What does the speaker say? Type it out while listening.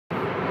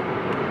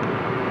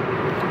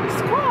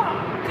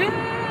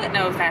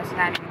no, it's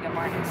not even good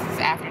morning. It's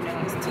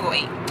afternoon. It's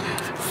 2:08.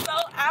 So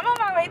I'm on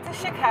my way to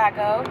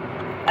Chicago.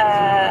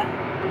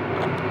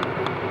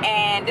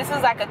 And this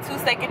was like a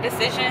 2-second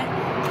decision.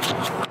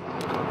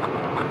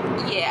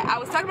 Yeah, I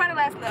was talking about it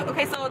last night.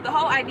 Okay, so the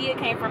whole idea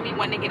came from me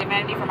wanting to get a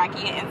vanity from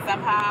IKEA, and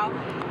somehow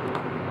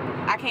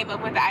I came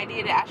up with the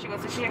idea that I should go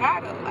to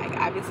Chicago. Like,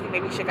 obviously,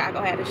 maybe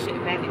Chicago had a shit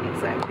vanity,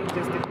 so everything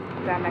just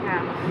down the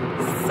count.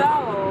 So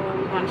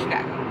we went to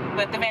Chicago,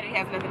 but the vanity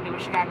has nothing to do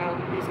with Chicago.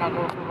 We're just gonna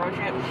go for a road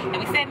trip, and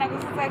we said no.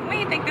 This is like, we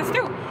didn't think this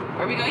through.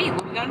 Where we gonna eat?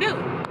 What we gonna do?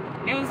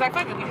 And it was like,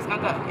 fuck it, we just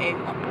gonna go, and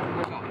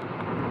we're going.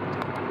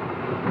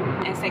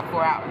 And it's like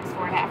 4 hours,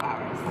 4.5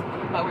 hours,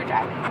 but we're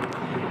driving.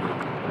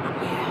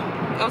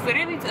 Yeah, it was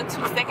literally a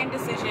 2-second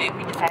decision, and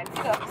we decided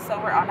to go. So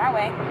we're on our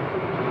way.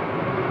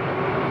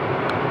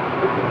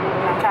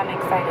 And I'm kind of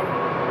excited.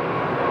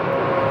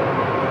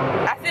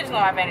 I still just know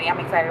my vanity. I'm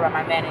excited about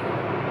my vanity.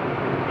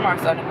 More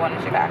so than going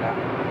to Chicago.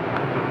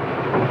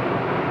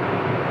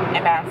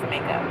 And buying some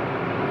makeup.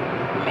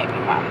 Maybe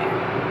while I'm there.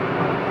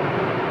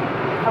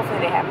 Hopefully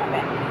they have my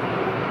vanity.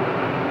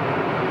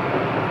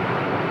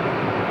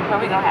 But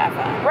we gonna have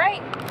fun.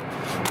 Right?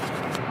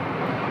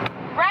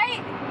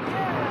 Right?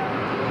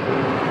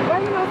 Yeah. Why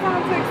you not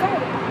sound so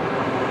excited?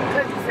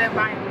 Because you said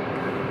buying makeup.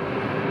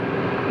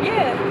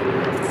 Yeah.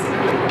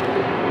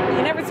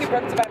 You never too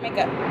broke to buy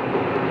makeup.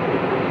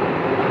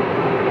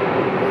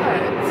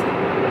 What?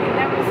 You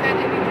never said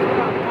anything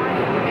about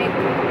buying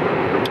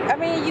makeup. I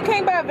mean, you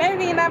can't buy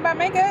vanity and not buy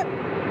makeup.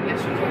 Yes,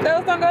 you can.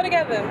 Those don't go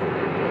together.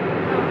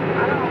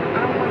 I don't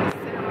want to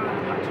sit around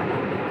and watch my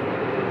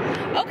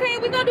makeup. Okay,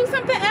 we're gonna do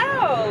something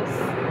else.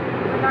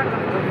 We're not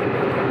going to go get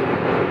makeup.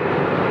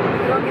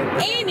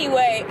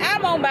 Anyway,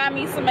 I'm gonna buy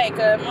me some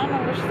makeup. I don't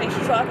know what she thinks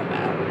she's talking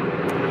about.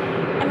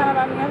 And I'm gonna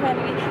buy me my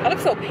vanity. I look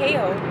so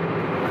pale.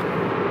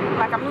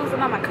 Like I'm losing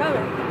all my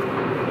color.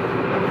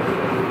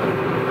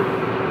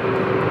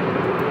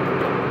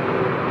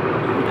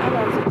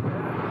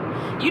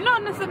 You know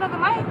this is another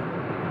light?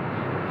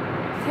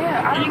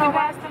 Yeah, I don't know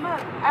why. Them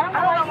up. I don't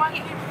know why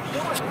you keep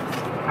doing this.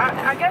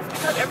 I guess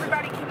because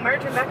everybody keep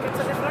merging back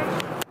into this light.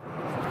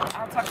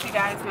 I'll talk to you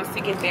guys once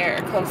we get there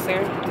or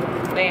closer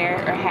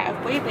there or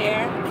halfway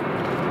there.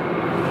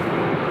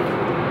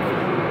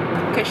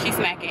 Cause she's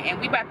smacking, and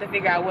we about to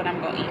figure out what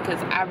I'm gonna eat.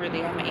 Cause I really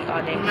haven't eaten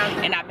all day,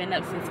 and I've been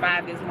up since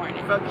 5 this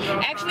morning.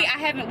 Actually, I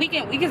haven't. We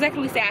can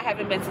exactly say I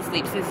haven't been to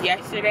sleep since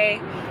yesterday,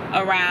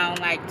 around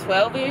like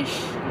 12ish.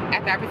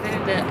 After I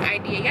presented the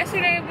idea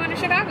yesterday of going to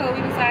Chicago,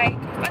 we was like,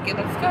 "Fuck it,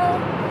 let's go."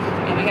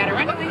 And we got to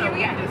run over here.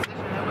 We got. It was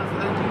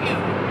up to you,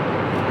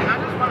 and I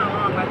just went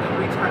along like a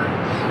return.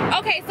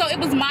 Okay, so it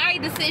was my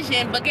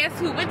decision, but guess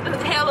who went the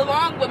hell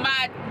along with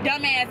my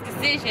dumbass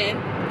decision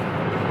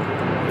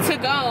to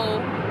go?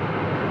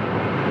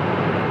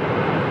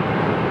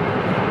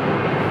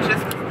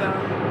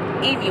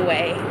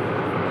 Anyway,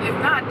 if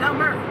not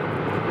dumber,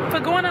 for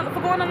going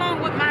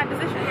along with my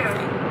decision. Yeah.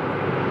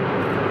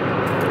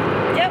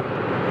 Yep.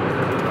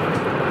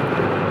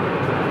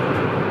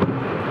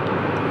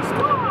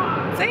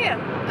 So yeah,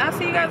 I'll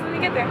see you guys when we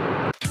get there.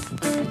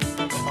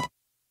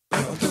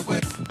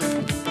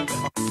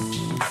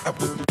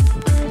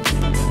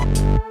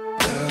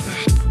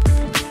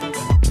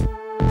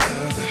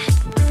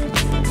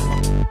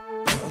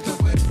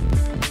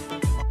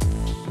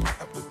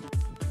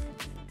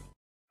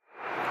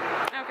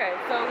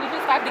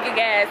 To get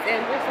gas,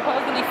 and we're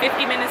supposedly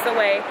 50 minutes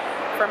away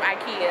from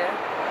IKEA.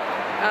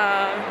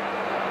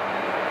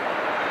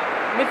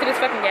 Went to this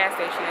fucking gas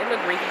station. It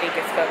looked rinky dink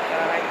as fuck,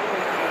 though. Like,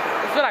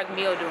 it feel like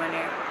mildew in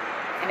there,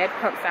 and that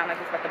pump sound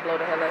like it's about to blow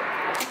the hell up.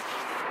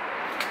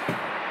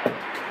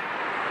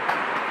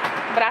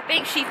 But I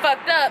think she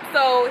fucked up,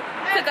 so it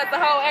took us a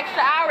whole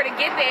extra hour to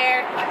get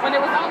there when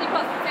it was only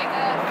supposed to take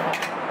us.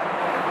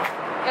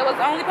 It was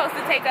only supposed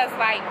to take us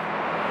like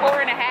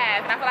 4.5,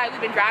 and I feel like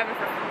we've been driving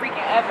for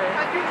freaking ever.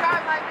 But you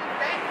drive like Miss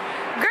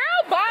Daisy.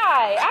 Girl,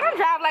 bye. I don't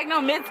drive like no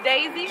Miss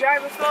Daisy.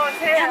 Driving slow as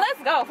hell. And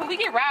let's go. Before we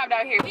get robbed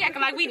out here, we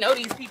acting like we know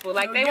these people.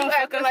 Like they won't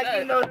fuck us like up.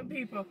 You know them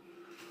people.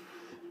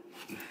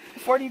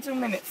 42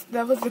 minutes.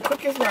 That was the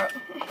quickest route.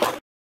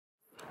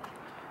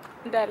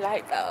 That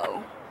light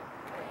though.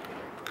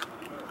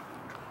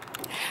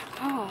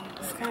 Oh,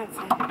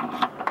 Wisconsin.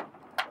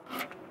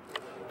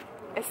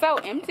 It's so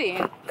empty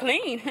and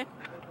clean.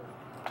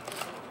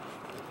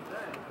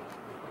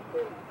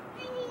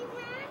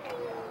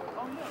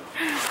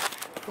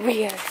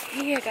 We are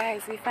here,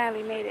 guys. We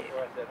finally made it.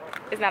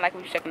 It's not like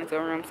we stepped into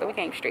a room, so we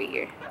came straight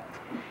here.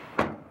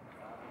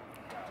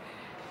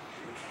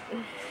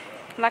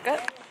 Lock up?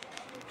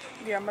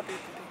 Yeah, I'm about to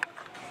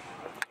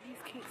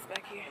These kinks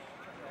back here.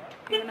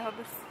 You wanna help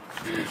us?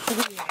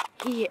 We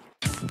are here.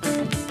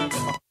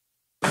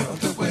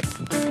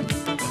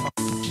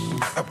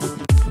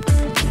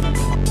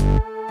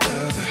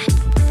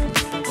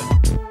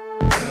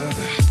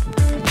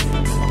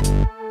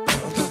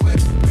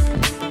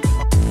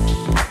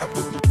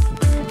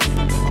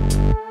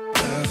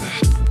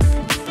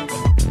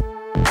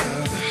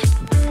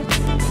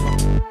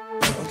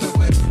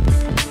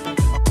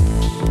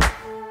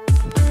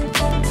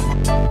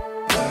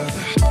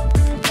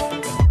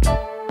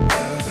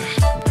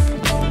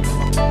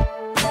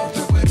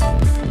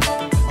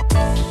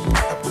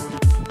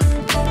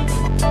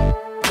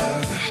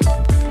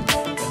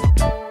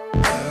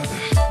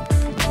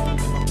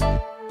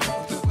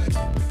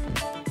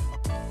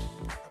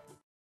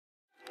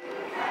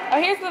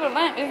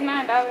 lamp is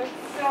 $9.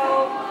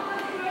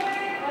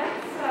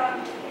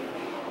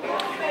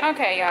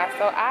 Okay, y'all.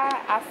 So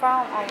I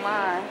found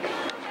online.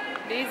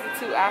 These are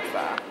two I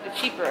saw. The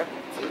cheaper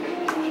two.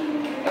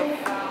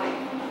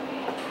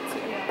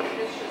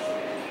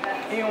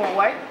 You want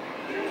white?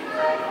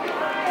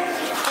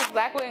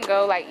 Black wouldn't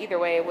go like either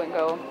way. It wouldn't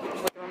go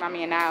with remind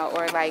me of now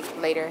or like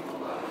later.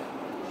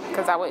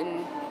 Cause I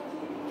wouldn't.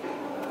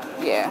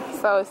 Yeah.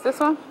 So it's this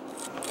one.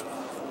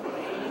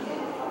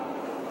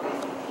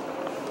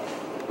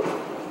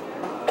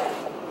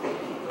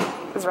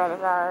 It's rather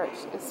large.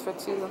 It's for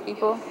 2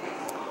 people.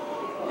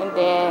 And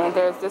then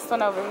there's this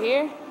one over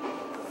here,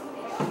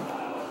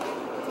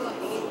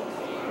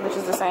 which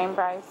is the same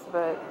price,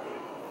 but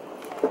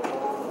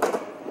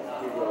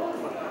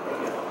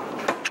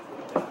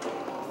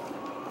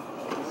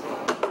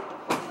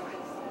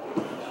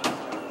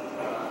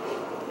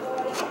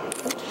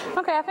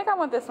okay, I think I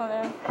want this one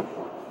then.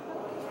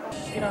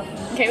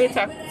 Okay, we'll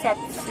talk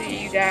to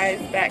you guys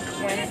back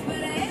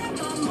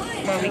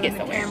when we get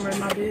somewhere. Camera in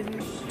my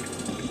business.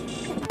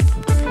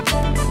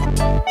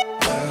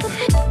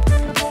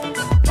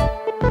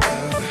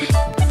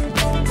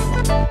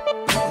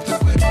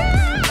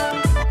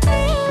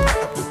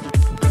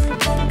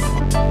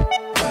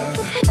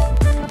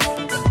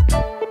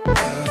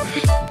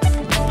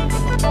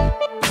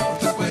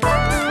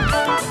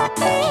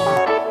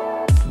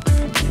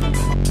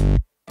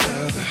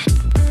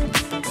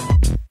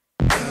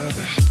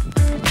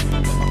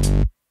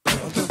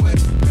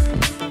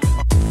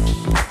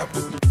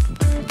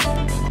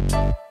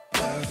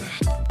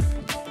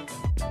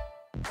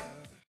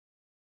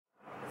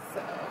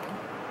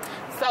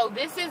 So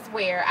this is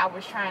where I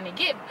was trying to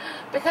get,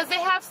 because they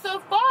have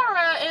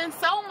Sephora and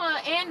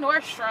Soma and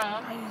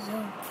Nordstrom. How you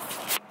zoom?